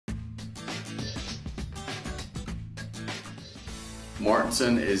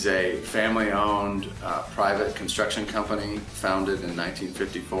Mortenson is a family-owned private construction company founded in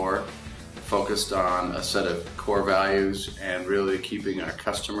 1954, focused on a set of core values and really keeping our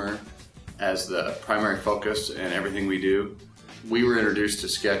customer as the primary focus in everything we do. We were introduced to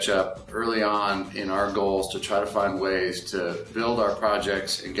SketchUp early on in our goals to try to find ways to build our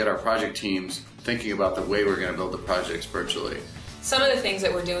projects and get our project teams thinking about the way we're going to build the projects virtually. Some of the things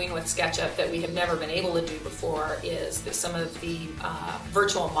that we're doing with SketchUp that we have never been able to do before is some of the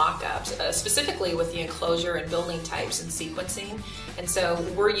virtual mock-ups, specifically with the enclosure and building types and sequencing. And so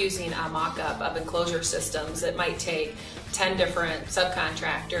we're using a mock-up of enclosure systems that might take 10 different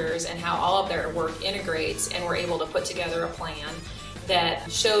subcontractors and how all of their work integrates, and we're able to put together a plan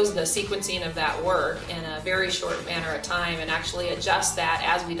that shows the sequencing of that work in a very short manner of time and actually adjust that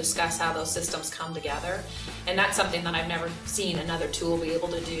as we discuss how those systems come together. And that's something that I've never seen another tool be able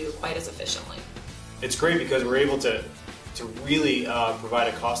to do quite as efficiently. It's great because we're able to really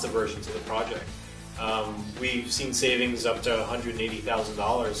provide a cost aversion to the project. We've seen savings up to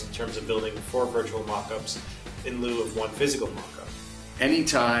 $180,000 in terms of building 4 virtual mock-ups in lieu of 1 physical mock-up.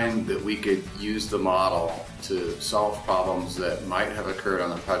 Anytime that we could use the model to solve problems that might have occurred on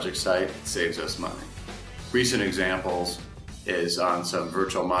the project site, it saves us money. Recent examples is on some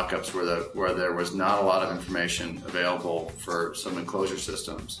virtual mock-ups where there was not a lot of information available for some enclosure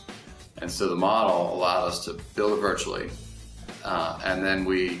systems. And so the model allowed us to build it virtually. And then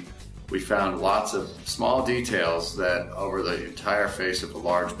we found lots of small details that over the entire face of a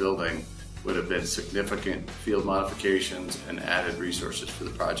large building would have been significant field modifications and added resources for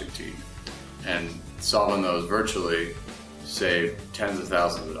the project team. And solving those virtually saved tens of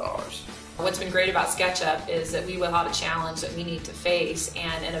thousands of dollars. What's been great about SketchUp is that we will have a challenge that we need to face,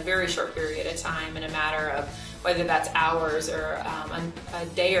 and in a very short period of time, in a matter of whether that's hours or a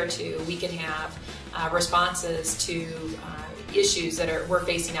day or two, we can have responses to issues that we're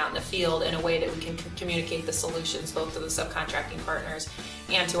facing out in the field in a way that we can communicate the solutions both to the subcontracting partners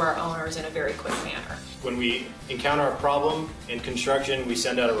and to our owners in a very quick manner. When we encounter a problem in construction, we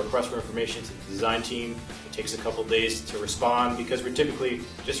send out a request for information to the design team. It takes a couple days to respond because we're typically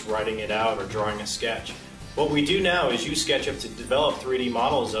just writing it out or drawing a sketch. What we do now is use SketchUp to develop 3D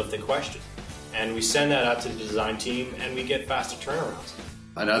models of the question, and we send that out to the design team and we get faster turnarounds.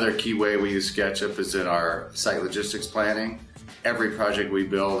 Another key way we use SketchUp is in our site logistics planning. Every project we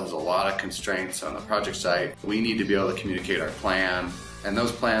build has a lot of constraints on the project site. We need to be able to communicate our plan, and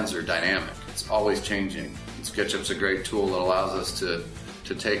those plans are dynamic. It's always changing. And SketchUp's a great tool that allows us to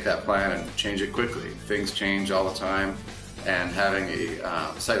take that plan and change it quickly. Things change all the time, and having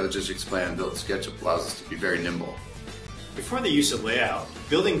a site logistics plan built in SketchUp allows us to be very nimble. Before the use of layout,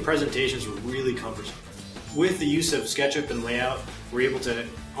 building presentations were really cumbersome. With the use of SketchUp and layout, we're able to,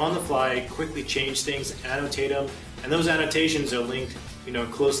 on the fly, quickly change things, annotate them, and those annotations are linked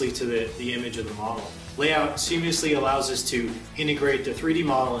closely to the image of the model. Layout seamlessly allows us to integrate the 3D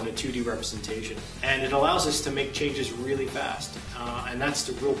model and a 2D representation, and it allows us to make changes really fast, and that's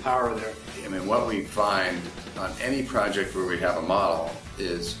the real power there. I mean, what we find on any project where we have a model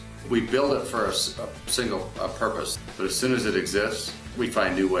is we build it for a single purpose, but as soon as it exists, we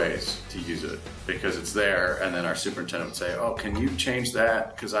find new ways to use it because it's there, and then our superintendent would say, oh, can you change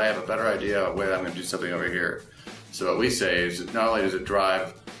that? Because I have a better idea of a way that I'm going to do something over here. So what we say is that not only does it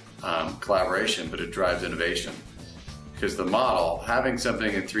drive collaboration, but it drives innovation. Because the model, having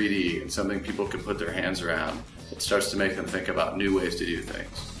something in 3D and something people can put their hands around, it starts to make them think about new ways to do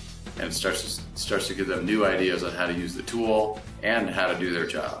things. And it starts to give them new ideas on how to use the tool and how to do their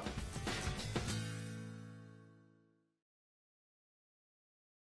job.